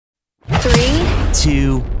3,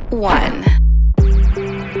 2, 1.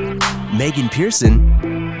 Megan Pearson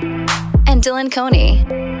And Dylan Coney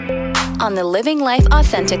on the Living Life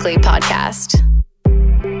Authentically podcast.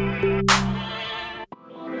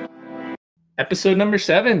 Episode number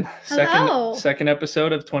 7. Hello. Second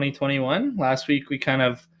episode of 2021. Last week we kind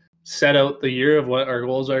of set out the year of what our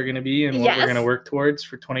goals are going to be and what we're going to work towards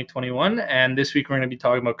for 2021. And this week we're going to be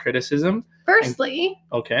talking about criticism. Firstly,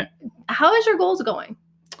 Okay. how is your goals going?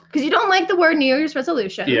 Because you don't like the word New Year's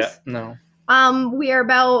resolutions. Yeah, no. We are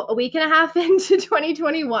about a week and a half into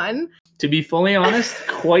 2021. To be fully honest,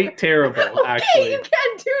 quite terrible, Okay, actually. you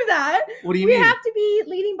can't do that. What do you We mean? have to be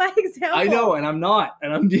leading by example. I know, and I'm not.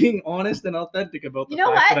 And I'm being honest and authentic about the You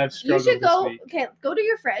know fact what? that I've You struggled should go. this week. Okay, go to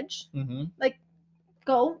your fridge. Mm-hmm.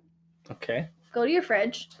 Go Okay. to your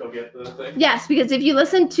fridge. Go get the thing. Yes, because if you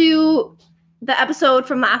listen to the episode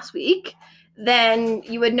from last week, then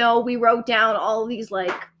you would know we wrote down all of these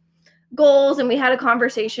like goals and we had a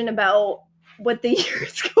conversation about what the year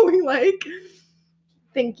is going like.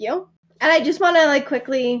 Thank you. And I just want to like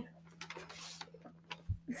quickly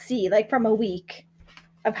see like from a week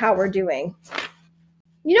of how we're doing.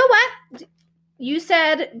 You know what? You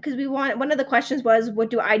said, because one of the questions was, what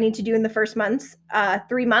do I need to do in the first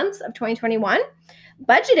 3 months of 2021?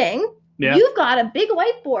 Budgeting. Yeah, You've got a big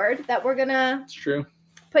whiteboard that we're going to it's true.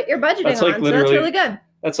 put your budgeting That's like on. So that's literally- really good.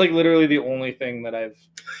 That's like literally the only thing that I've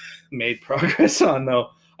made progress on, though.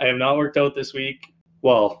 I have not worked out this week.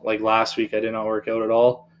 Well, like last week, I did not work out at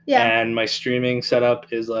all. Yeah. And my streaming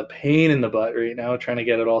setup is a pain in the butt right now, trying to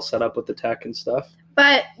get it all set up with the tech and stuff.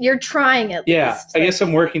 But you're trying at Yeah, least. I guess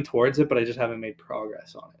I'm working towards it, but I just haven't made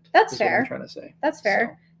progress on it. That's is what fair. I'm trying to say. That's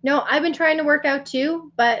fair. No, I've been trying to work out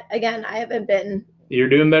too, but again, I haven't been So, you're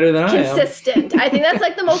doing better than I am. consistent. I think that's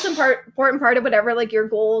like the most important part of whatever like your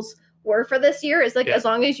goals were for this year is like Yeah. as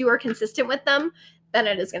long as you are consistent with them, then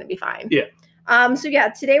it is going to be fine. Yeah. So yeah,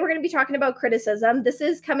 today we're going to be talking about criticism. This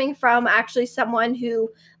is coming from actually someone who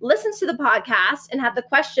listens to the podcast and had the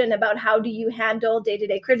question about how do you handle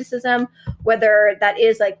day-to-day criticism, whether that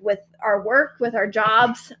is like with our work, with our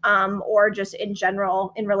jobs, or just in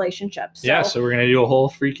general in relationships. Yeah, so we're going to do a whole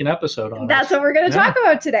freaking episode on That's it. what we're going to talk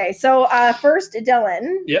about today. So first,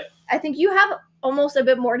 Dylan. Yep. I think you have almost a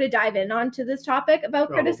bit more to dive in onto this topic about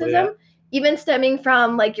Probably, criticism, even stemming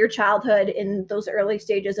from like your childhood in those early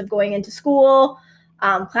stages of going into school,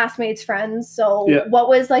 classmates, friends. So Yeah. what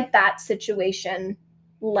was like that situation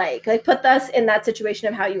like? Like put us in that situation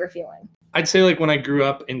of how you were feeling. I'd say like when I grew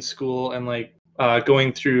up in school and like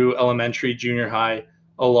going through elementary, junior high,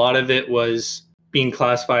 a lot of it was being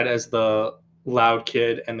classified as the loud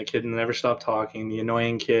kid and the kid that never stopped talking, the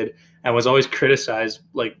annoying kid, and was always criticized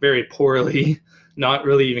like very poorly. Not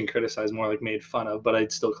really even criticized, more like made fun of, but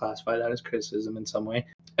I'd still classify that as criticism in some way,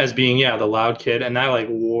 as being, the loud kid. And that like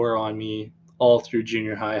wore on me all through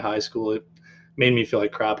junior high school. It made me feel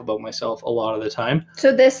like crap about myself a lot of the time.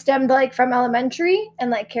 So this stemmed like from elementary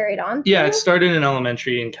and like carried on. Yeah, through? it started in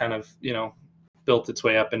elementary and kind of, built its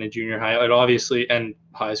way up into junior high. It obviously, and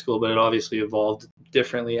high school, but it obviously evolved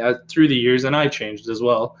differently through the years, and I changed as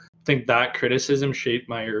well. I think that criticism shaped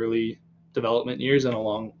my early development years in a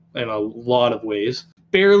lot of ways.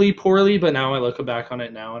 Fairly poorly, but now I look back on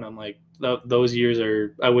it now and I'm like, those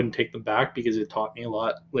years I wouldn't take them back because it taught me a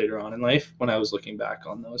lot later on in life when I was looking back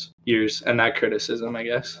on those years and that criticism, I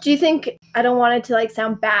guess. Do you think, I don't want it to like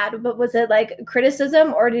sound bad, but was it like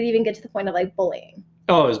criticism or did it even get to the point of like bullying?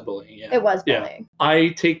 Oh, it was bullying, yeah. It was Yeah. bullying. I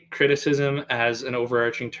take criticism as an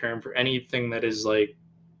overarching term for anything that is like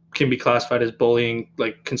can be classified as bullying.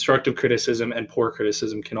 Like constructive criticism and poor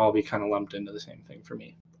criticism can all be kind of lumped into the same thing for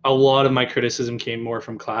me. A lot of my criticism came more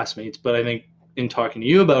from classmates, but I think in talking to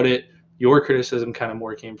you about it, your criticism kind of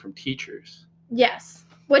more came from teachers. Yes,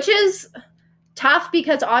 which is tough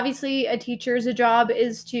because obviously a teacher's job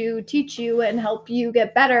is to teach you and help you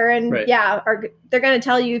get better. And Right. they're going to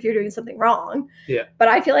tell you if you're doing something wrong. Yeah. But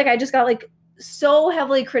I feel like I just got like so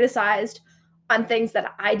heavily criticized on things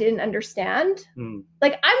that I didn't understand. Mm.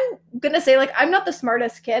 Like I'm going to say like I'm not the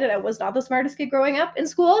smartest kid and I was not the smartest kid growing up in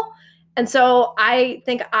school. And so I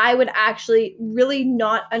think I would actually really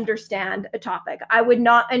not understand a topic. I would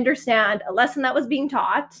not understand a lesson that was being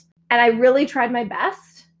taught. And I really tried my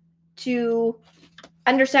best to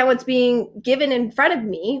understand what's being given in front of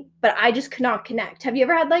me, but I just could not connect. Have you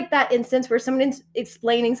ever had like that instance where someone's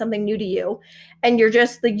explaining something new to you and you're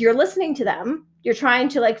just like, you're listening to them, you're trying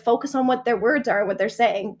to like focus on what their words are, what they're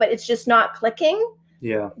saying, but it's just not clicking?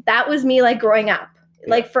 Yeah. That was me like growing up.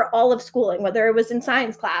 Like for all of schooling, whether it was in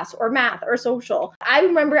science class or math or social. I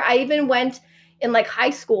remember I even went in like high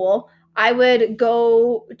school. I would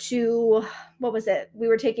go to, what was it? We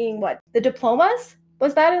were taking the diplomas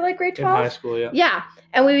Was that in like grade In high 12? school, yeah. Yeah.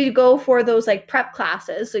 And we would go for those like prep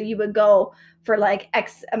classes. So you would go for like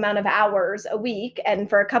X amount of hours a week. And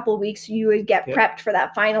for a couple of weeks, you would get prepped for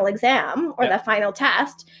that final exam or that final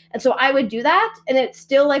test. And so I would do that and it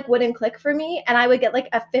still like wouldn't click for me. And I would get like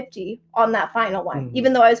a 50 on that final one,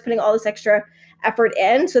 even though I was putting all this extra effort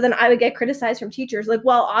in. So then I would get criticized from teachers like,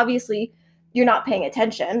 well, obviously you're not paying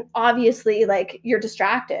attention. Obviously, like you're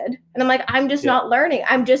distracted. And I'm like, I'm just not learning.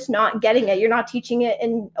 I'm just not getting it. You're not teaching it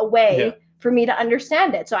in a way for me to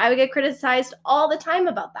understand it. So I would get criticized all the time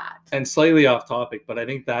about that. And slightly off topic, but I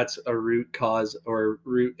think that's a root cause or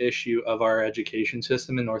root issue of our education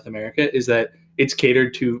system in North America is that it's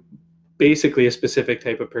catered to basically a specific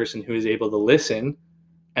type of person who is able to listen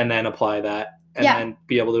and then apply that and then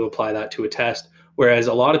be able to apply that to a test. Whereas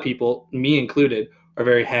a lot of people, me included, are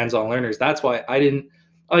very hands-on learners. That's why I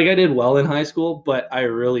did well in high school, but I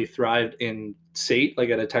really thrived in SAIT, like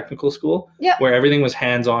at a technical school, where everything was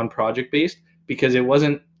hands-on project-based because there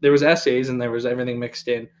was essays and there was everything mixed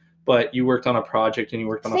in, but you worked on a project and you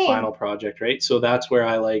worked on a final project, right? So that's where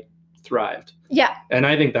I like thrived. Yeah. And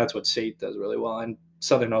I think that's what SAIT does really well. And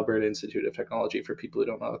Southern Alberta Institute of Technology for people who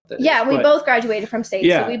don't know what that is. Yeah, we both graduated from SAIT,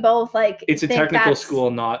 so we both like it's a technical school,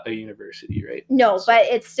 not a university, right? No, but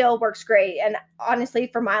it still works great. And honestly,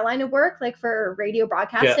 for my line of work, like for radio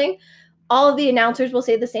broadcasting, all of the announcers will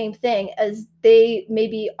say the same thing as they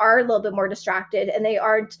maybe are a little bit more distracted and they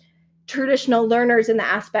aren't traditional learners in the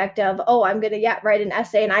aspect of, oh, I'm going to write an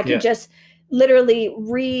essay and I can just literally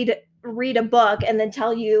read a book and then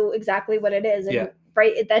tell you exactly what it is. And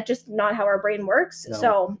right, that's just not how our brain works. No.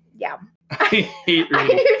 So I hate reading. I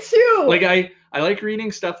do too. Like I like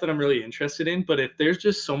reading stuff that I'm really interested in, but if there's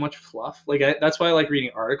just so much fluff, like that's why I like reading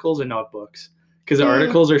articles and not books. Because the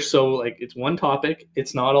articles are so like it's one topic,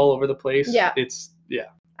 it's not all over the place. Yeah.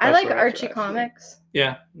 I like Archie comics.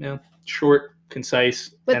 Yeah. Short,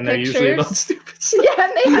 concise, with and pictures. they're usually about stupid stuff. Yeah,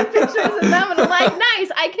 and they have pictures of them, and I'm like, nice,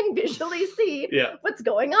 I can visually see what's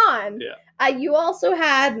going on. Yeah. You also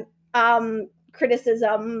had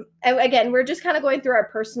criticism. And again, we're just kind of going through our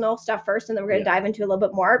personal stuff first, and then we're going to dive into a little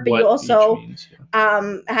bit more. But you also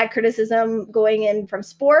had criticism going in from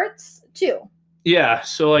sports too. Yeah,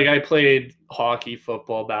 so like I played hockey,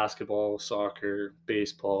 football, basketball, soccer,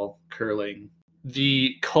 baseball, curling.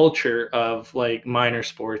 The culture of like minor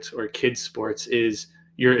sports or kids sports is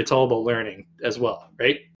it's all about learning as well,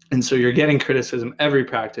 right? And so you're getting criticism every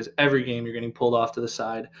practice, every game. You're getting pulled off to the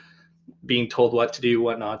side, being told what to do,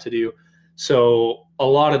 what not to do. So a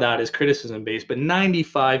lot of that is criticism based, but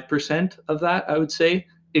 95% of that, I would say,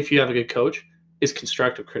 if you have a good coach, is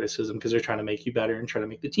constructive criticism because they're trying to make you better and trying to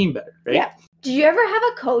make the team better, right? Yeah. Did you ever have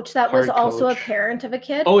a coach that was also a parent of a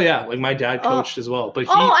kid? Oh yeah, like my dad coached as well. But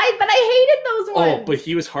I hated those ones. Oh, but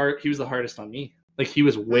he was hard. He was the hardest on me. Like he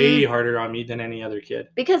was way harder on me than any other kid.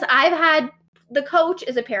 Because the coach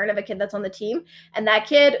is a parent of a kid that's on the team, and that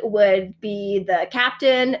kid would be the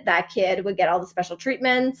captain. That kid would get all the special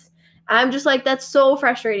treatments. I'm just like, that's so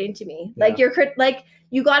frustrating to me. Yeah. Like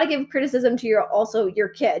you got to give criticism to your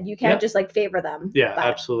kid. You can't just like favor them. Yeah,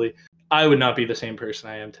 absolutely. I would not be the same person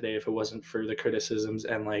I am today if it wasn't for the criticisms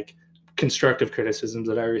and like constructive criticisms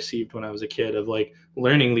that I received when I was a kid of like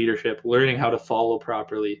learning leadership, learning how to follow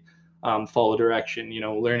properly, follow direction,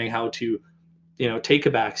 learning how to, take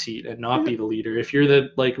a back seat and not be the leader. If you're the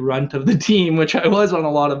like runt of the team, which I was on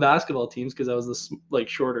a lot of basketball teams because I was this like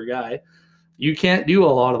shorter guy, you can't do a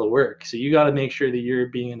lot of the work. So you got to make sure that you're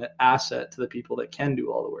being an asset to the people that can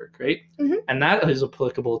do all the work, right? Mm-hmm. And that is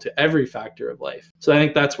applicable to every factor of life. So I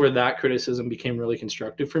think that's where that criticism became really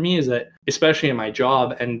constructive for me, is that especially in my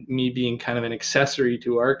job and me being kind of an accessory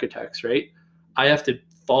to architects, right? I have to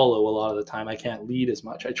follow a lot of the time. I can't lead as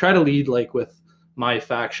much. I try to lead like with my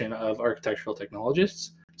faction of architectural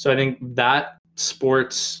technologists. So I think that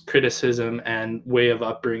sports criticism and way of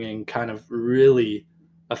upbringing kind of really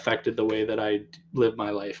affected the way that I live my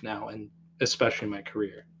life now, and especially my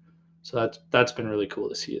career. So that's been really cool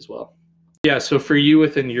to see as well. Yeah. So for you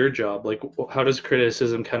within your job, like how does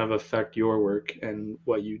criticism kind of affect your work and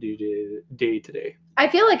what you do day to day? I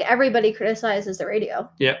feel like everybody criticizes the radio.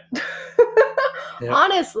 Yeah.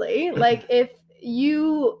 Honestly, like if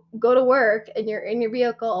you go to work and you're in your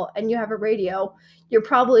vehicle and you have a radio, you're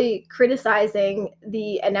probably criticizing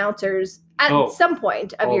the announcers at some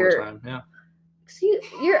point of your time. Yeah.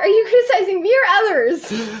 Are you criticizing me or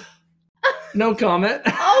others? No comment.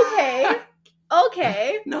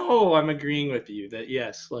 Okay. No, I'm agreeing with you that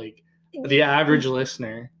yes, like the average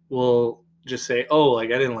listener will just say, oh,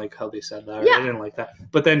 like I didn't like how they said that, or I didn't like that.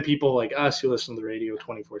 But then people like us who listen to the radio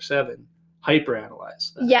 24/7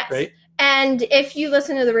 hyperanalyze that, right? And if you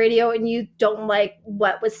listen to the radio and you don't like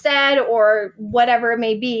what was said or whatever it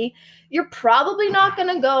may be, you're probably not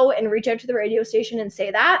going to go and reach out to the radio station and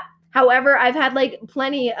say that. However, I've had like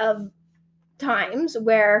plenty of times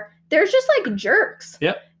where there's just like jerks.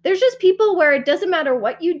 Yep. There's just people where it doesn't matter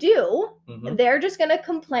what you do, Mhm. they're just going to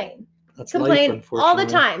complain. That's Complain life, all the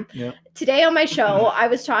unfortunately. time. Yeah. Today on my show, I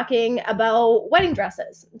was talking about wedding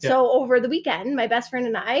dresses. Yeah. So over the weekend, my best friend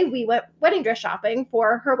and I, we went wedding dress shopping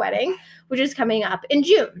for her wedding, which is coming up in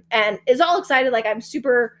June, and is all excited. Like, I'm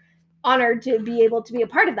super honored to be able to be a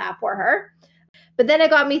part of that for her. But then it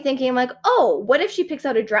got me thinking, like, oh, what if she picks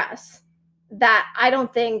out a dress that I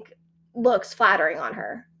don't think looks flattering on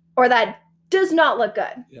her, or that does not look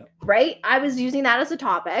good? Yeah. Right? I was using that as a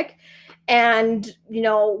topic. And,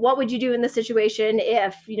 what would you do in this situation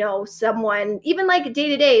if, someone, even like day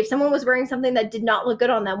to day, if someone was wearing something that did not look good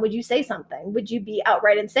on them, would you say something? Would you be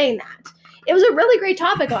outright in saying that? It was a really great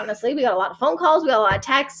topic, honestly. We got a lot of phone calls. We got a lot of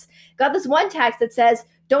texts. Got this one text that says,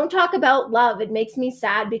 "Don't talk about love. It makes me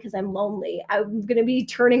sad because I'm lonely. I'm going to be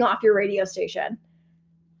turning off your radio station."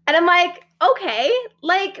 And I'm like, okay,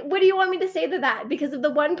 like, what do you want me to say to that? Because of the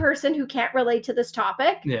one person who can't relate to this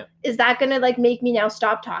topic, Yeah. is that going to like make me now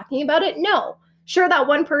stop talking about it? No. Sure, that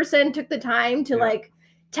one person took the time to like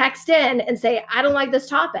text in and say, I don't like this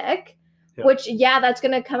topic, which, that's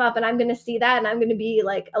going to come up and I'm going to see that and I'm going to be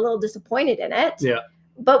like a little disappointed in it. Yeah.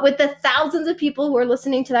 But with the thousands of people who are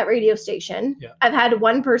listening to that radio station, I've had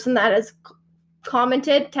one person that has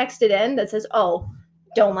commented, texted in that says, oh,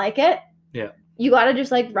 don't like it. Yeah. You got to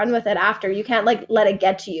just like run with it after. You can't like let it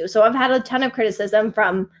get to you. So I've had a ton of criticism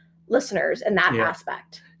from listeners in that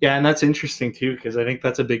aspect. Yeah, and that's interesting too, because I think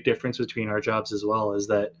that's a big difference between our jobs as well, is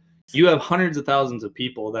that you have hundreds of thousands of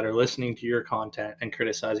people that are listening to your content and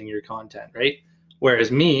criticizing your content, right? Whereas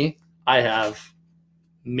me, I have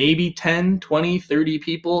maybe 10, 20, 30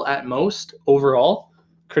 people at most overall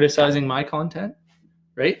criticizing my content,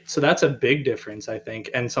 right? So that's a big difference, I think,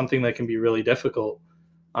 and something that can be really difficult.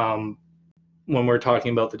 When we're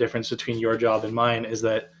talking about the difference between your job and mine, is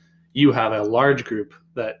that you have a large group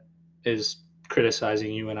that is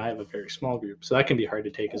criticizing you and I have a very small group. So that can be hard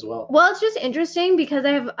to take as well. Well, it's just interesting because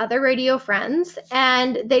I have other radio friends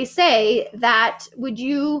and they say that would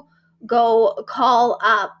you go call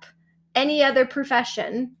up any other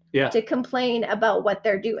profession to complain about what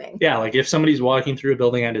they're doing? Yeah, like if somebody's walking through a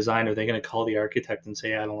building I designed, are they going to call the architect and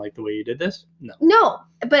say, I don't like the way you did this? No,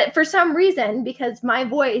 but for some reason, because my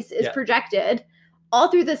voice is projected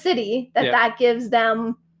all through the city, that gives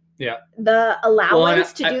them the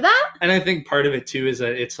allowance to do that. And I think part of it too is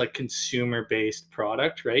that it's like consumer-based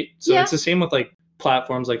product, right? So it's the same with like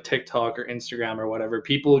platforms like TikTok or Instagram or whatever.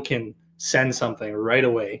 People can send something right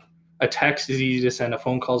away. A text is easy to send. A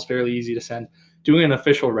phone call is fairly easy to send. Doing an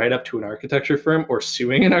official write-up to an architecture firm or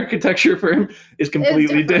suing an architecture firm is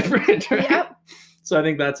completely different, right? Yep. So I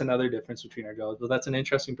think that's another difference between our jobs. But that's an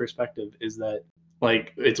interesting perspective, is that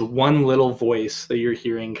like it's one little voice that you're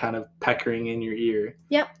hearing kind of peckering in your ear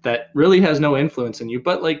that really has no influence in you.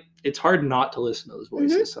 But like it's hard not to listen to those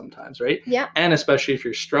voices sometimes, right? Yeah. And especially if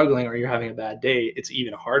you're struggling or you're having a bad day, it's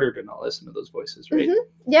even harder to not listen to those voices, right?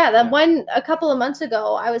 Yeah, a couple of months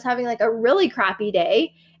ago, I was having like a really crappy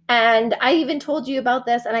day. And I even told you about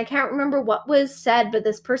this, and I can't remember what was said, but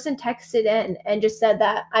this person texted in and just said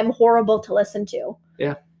that I'm horrible to listen to.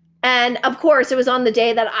 Yeah. And of course, it was on the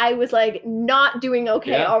day that I was like not doing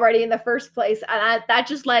okay already in the first place. And that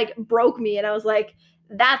just like broke me. And I was like,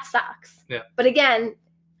 that sucks. Yeah. But again,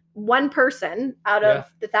 one person out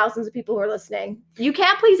of the thousands of people who are listening, you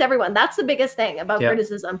can't please everyone. That's the biggest thing about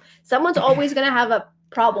criticism. Someone's always going to have a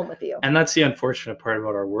problem with you. And that's the unfortunate part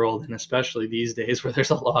about our world, and especially these days where there's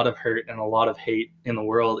a lot of hurt and a lot of hate in the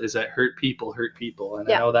world, is that hurt people.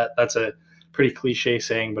 And I know that that's a pretty cliche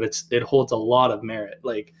saying, but it holds a lot of merit.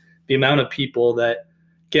 Like the amount of people that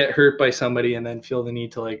get hurt by somebody and then feel the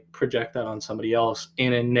need to like project that on somebody else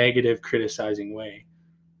in a negative, criticizing way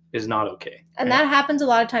is not okay. And that happens a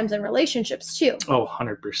lot of times in relationships too. Oh,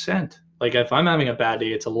 100%. Like if I'm having a bad day,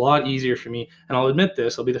 it's a lot easier for me. And I'll admit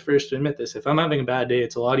this, I'll be the first to admit this. If I'm having a bad day,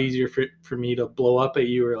 it's a lot easier for me to blow up at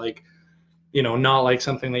you or like, not like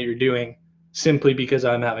something that you're doing simply because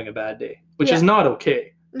I'm having a bad day, which is not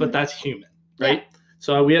okay, but that's human, right? Yeah.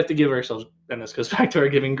 So we have to give ourselves, and this goes back to our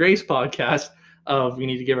Giving Grace podcast, of we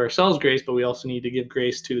need to give ourselves grace, but we also need to give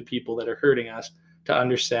grace to the people that are hurting us to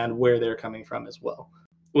understand where they're coming from as well.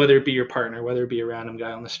 Whether it be your partner, whether it be a random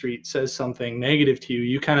guy on the street says something negative to you,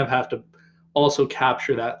 you kind of have to also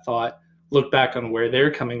capture that thought, look back on where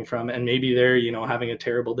they're coming from, and maybe they're, having a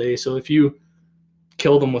terrible day. So if you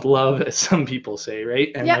kill them with love, as some people say, right?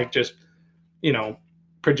 And like just,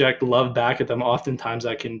 project love back at them, oftentimes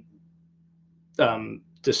that can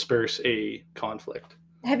disperse a conflict.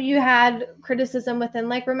 Have you had criticism within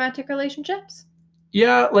like romantic relationships?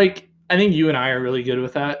 Yeah, like I think you and I are really good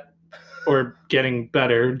with that, or getting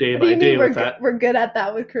better day What do by you day mean with that. we're good at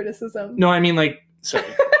that with criticism? No, I mean like, sorry.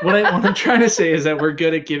 what I'm trying to say is that we're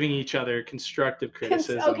good at giving each other constructive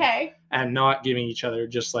criticism, Okay. and not giving each other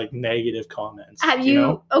just like negative comments. Have you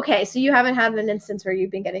know? Okay, so you haven't had an instance where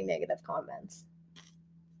you've been getting negative comments.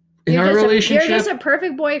 In our relationship, You're just a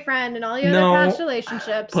perfect boyfriend in all your other past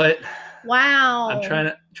relationships. But wow. I'm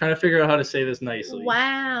trying to figure out how to say this nicely.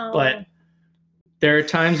 Wow. But there are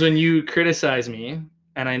times when you criticize me,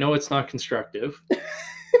 and I know it's not constructive,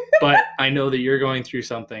 but I know that you're going through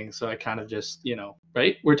something, so I kind of just,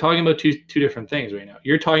 right? We're talking about two different things right now.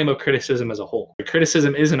 You're talking about criticism as a whole.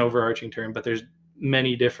 Criticism is an overarching term, but there's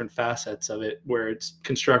many different facets of it where it's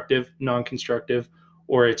constructive, non-constructive,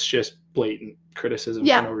 or it's just blatant criticism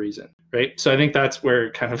for no reason, right? So I think that's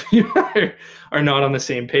where kind of you are not on the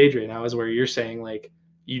same page right now, is where you're saying like,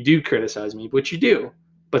 you do criticize me, which you do,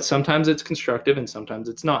 but sometimes it's constructive and sometimes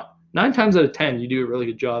it's not. 9 times out of 10, you do a really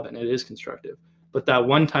good job and it is constructive. But that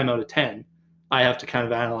 1 time out of 10, I have to kind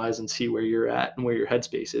of analyze and see where you're at and where your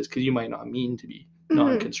headspace is, because you might not mean to be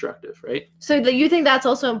non-constructive, right? So you think that's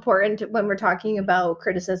also important when we're talking about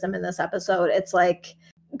criticism in this episode? It's like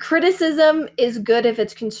criticism is good if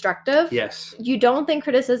it's constructive. Yes. You don't think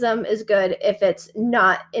criticism is good if it's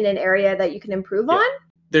not in an area that you can improve on?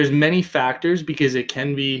 There's many factors, because it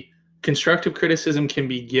can be constructive criticism can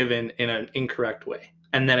be given in an incorrect way,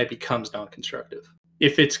 and then it becomes non-constructive.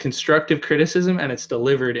 If it's constructive criticism and it's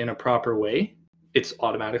delivered in a proper way, it's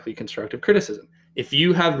automatically constructive criticism. If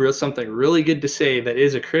you have something really good to say that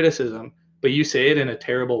is a criticism, but you say it in a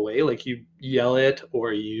terrible way, like you yell it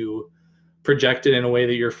or you project it in a way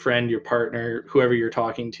that your friend, your partner, whoever you're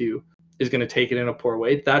talking to is going to take it in a poor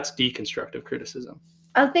way, that's deconstructive criticism.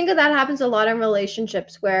 I think that happens a lot in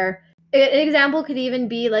relationships, where an example could even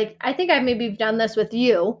be like, I think I've maybe done this with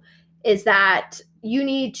you, is that you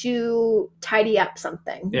need to tidy up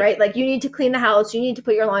something, right? Like you need to clean the house, you need to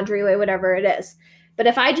put your laundry away, whatever it is. But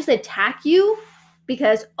if I just attack you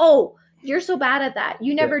because, oh, you're so bad at that,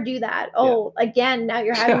 you never do that. Oh, again, now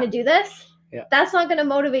you're having to do this. That's not going to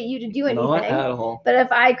motivate you to do anything. Not at all. But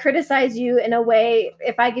if I criticize you in a way,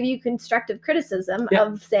 if I give you constructive criticism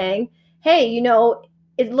of saying, hey,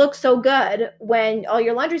 it looks so good when all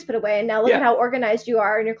your laundry's put away, and now look at how organized you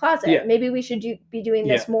are in your closet. Maybe we should be doing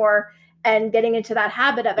this more and getting into that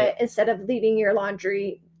habit of it instead of leaving your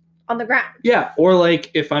laundry on the ground. Yeah. Or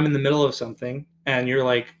like if I'm in the middle of something and you're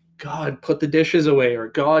like, God, put the dishes away, or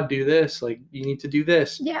God, do this. Like you need to do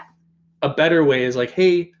this. Yeah. A better way is like,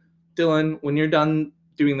 hey, Dylan, when you're done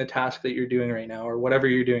doing the task that you're doing right now, or whatever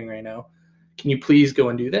you're doing right now, can you please go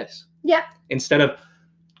and do this? Yeah. Instead of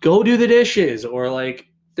go do the dishes, or like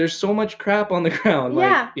there's so much crap on the ground.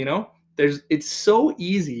 Like, it's so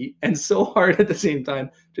easy and so hard at the same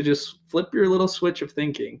time to just flip your little switch of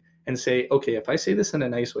thinking and say, okay, if I say this in a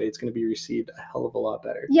nice way, it's going to be received a hell of a lot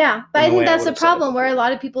better. Yeah. But I think that's the problem, where a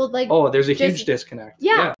lot of people like, oh, there's a huge disconnect.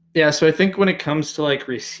 Yeah. Yeah. So I think when it comes to like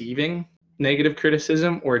receiving negative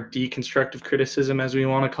criticism, or deconstructive criticism, as we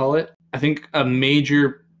want to call it, I think a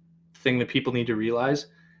major thing that people need to realize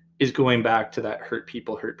is going back to that hurt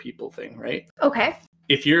people thing, right? Okay.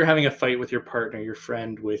 If you're having a fight with your partner, your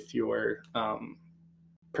friend, with your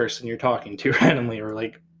person you're talking to randomly, or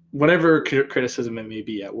like whatever criticism it may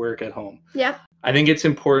be, at work, at home. Yeah. I think it's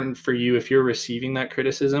important for you, if you're receiving that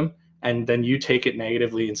criticism and then you take it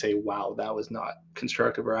negatively and say, wow, that was not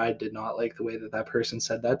constructive, or I did not like the way that person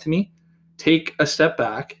said that to me, take a step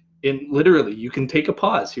back. And literally, you can take a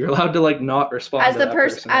pause. You're allowed to like not respond as the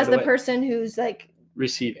person who's like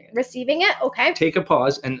receiving it. Okay. Take a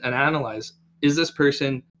pause and analyze. Is this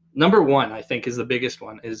person, number one, I think is the biggest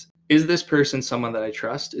one, is this person someone that I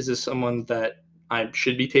trust? Is this someone that I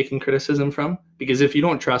should be taking criticism from? Because if you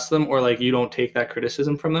don't trust them, or like you don't take that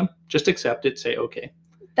criticism from them, just accept it, say, okay.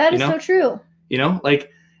 That is so true.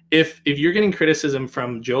 Like if you're getting criticism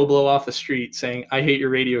from Joe Blow off the street saying, I hate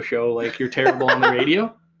your radio show, like you're terrible on the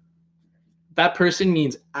radio, that person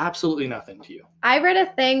means absolutely nothing to you. I read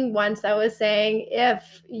a thing once that was saying,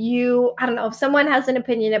 if someone has an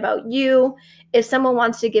opinion about you, if someone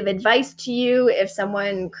wants to give advice to you, if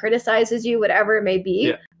someone criticizes you, whatever it may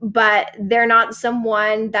be, but they're not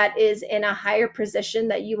someone that is in a higher position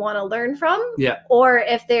that you want to learn from, or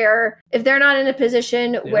if they're not in a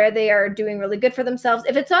position where they are doing really good for themselves,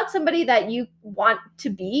 if it's not somebody that you want to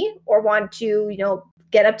be or want to,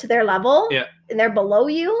 get up to their level, and they're below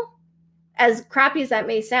you, as crappy as that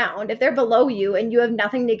may sound, if they're below you and you have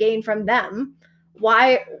nothing to gain from them,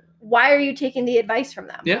 why are you taking the advice from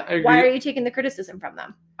them? Yeah, I agree. Why are you taking the criticism from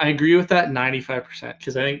them? I agree with that 95%,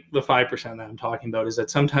 because I think the 5% that I'm talking about is that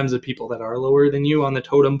sometimes the people that are lower than you on the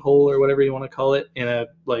totem pole, or whatever you want to call it, in a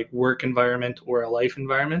like work environment or a life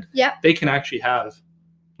environment, they can actually have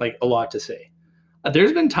like a lot to say.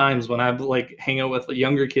 There's been times when I've like hang out with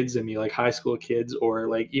younger kids than me, like high school kids or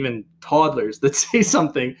like even toddlers, that say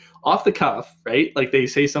something off the cuff, right? Like they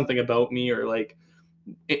say something about me, or like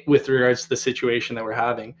with regards to the situation that we're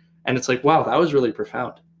having. And it's like, wow, that was really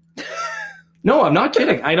profound. No, I'm not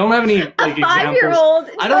kidding. I don't have any like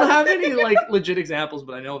examples. I don't have any like legit examples,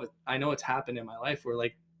 but I know it's happened in my life where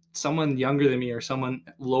like someone younger than me or someone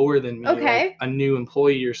lower than me, like a new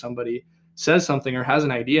employee or somebody, says something or has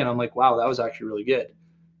an idea, and I'm like, wow, that was actually really good.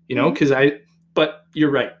 You know, but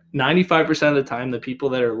you're right. 95% of the time, the people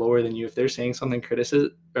that are lower than you, if they're saying something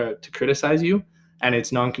to criticize you and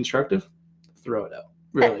it's non-constructive, throw it out.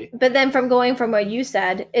 Really. But then from what you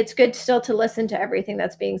said, it's good still to listen to everything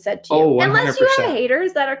that's being said to you. Oh, 100%. Unless you have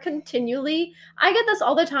haters that are continually, I get this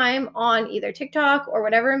all the time on either TikTok or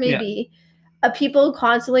whatever it may be, people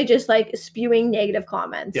constantly just like spewing negative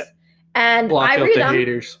comments. Yeah. And block I out read the them.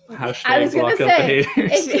 haters. I was going to say,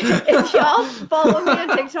 if y'all follow me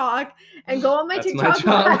on TikTok and go on my TikTok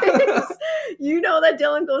lives, you know that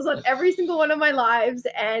Dylan goes on every single one of my lives,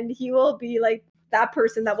 and he will be like that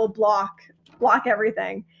person that will block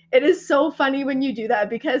everything. It is so funny when you do that,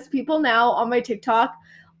 because people now on my TikTok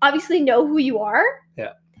obviously know who you are.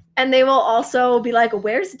 Yeah. And they will also be like,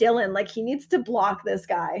 where's Dylan? Like, he needs to block this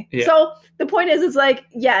guy. Yeah. So the point is, it's like,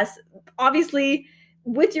 yes, obviously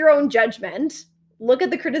with your own judgment, look at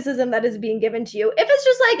the criticism that is being given to you. If it's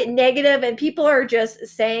just like negative and people are just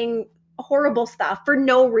saying horrible stuff for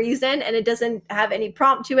no reason, and it doesn't have any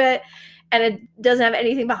prompt to it, and it doesn't have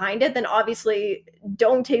anything behind it, then obviously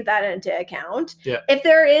don't take that into account. Yeah. If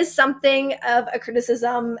there is something of a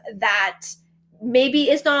criticism that maybe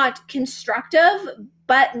is not constructive,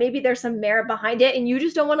 but maybe there's some merit behind it and you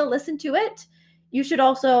just don't want to listen to it, you should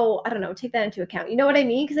also, I don't know, take that into account. You know what I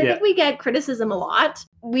mean? Because I think we get criticism a lot.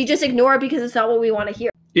 We just ignore it because it's not what we want to hear.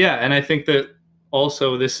 Yeah, and I think that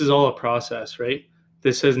also this is all a process, right?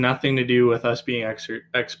 This has nothing to do with us being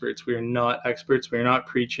experts. We are not experts. We are not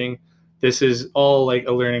preaching. This is all like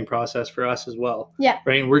a learning process for us as well. Yeah.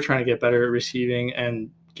 Right? And we're trying to get better at receiving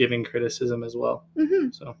and giving criticism as well. Mm-hmm.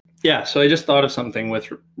 So I just thought of something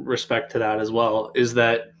with respect to that as well, is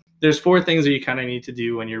that there's 4 things that you kind of need to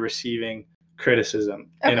do when you're receiving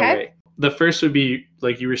criticism in a way. The first would be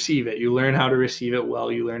like you receive it. You learn how to receive it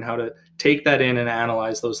well. You learn how to take that in and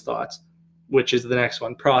analyze those thoughts, which is the next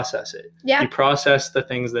one. Process it. Yeah. You process the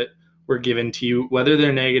things that were given to you, whether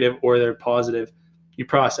they're negative or they're positive. You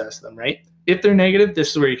process them, right? If they're negative,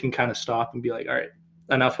 this is where you can kind of stop and be like, all right,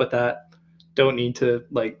 enough with that. Don't need to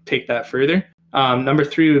like take that further. Number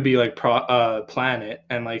 3 would be like plan it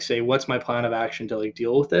and like say, what's my plan of action to like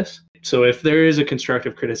deal with this? So if there is a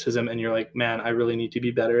constructive criticism and you're like, man, I really need to be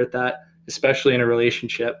better at that, especially in a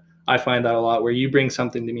relationship. I find that a lot, where you bring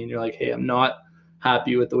something to me and you're like, hey, I'm not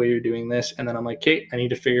happy with the way you're doing this. And then I'm like, okay, I need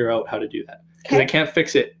to figure out how to do that, because I can't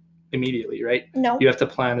fix it immediately, right? No. You have to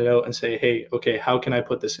plan it out and say, hey, okay, how can I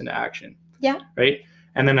put this into action? Yeah. Right?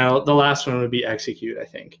 And then the last one would be execute, I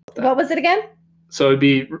think. What was it again? So it'd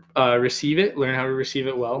be receive it, learn how to receive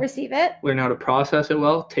it well. Receive it. Learn how to process it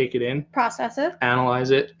well, take it in. Process it.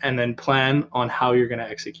 Analyze it, and then plan on how you're going to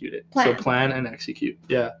execute it. So plan and execute.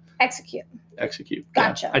 Yeah. Execute.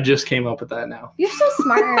 Gotcha. Yeah. I just came up with that now. You're so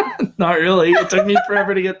smart. Not really. It took me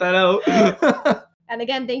forever to get that out. And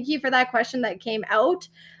again, thank you for that question that came out.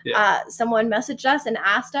 Yeah. Someone messaged us and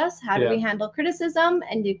asked us, how do we handle criticism?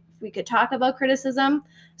 And if we could talk about criticism.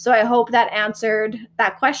 So I hope that answered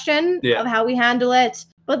that question of how we handle it.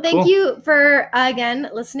 Well, thank you for, again,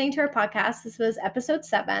 listening to our podcast. This was episode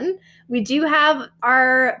 7. We do have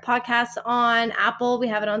our podcast on Apple. We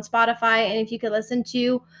have it on Spotify. And if you could listen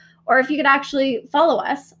to, or if you could actually follow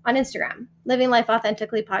us on Instagram, Living Life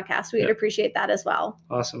Authentically Podcast. We'd appreciate that as well.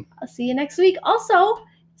 Awesome. I'll see you next week. Also,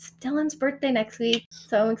 it's Dylan's birthday next week,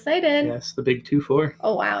 so I'm excited. Yes, the big 2-4.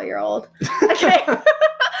 Oh, wow, you're old. Okay.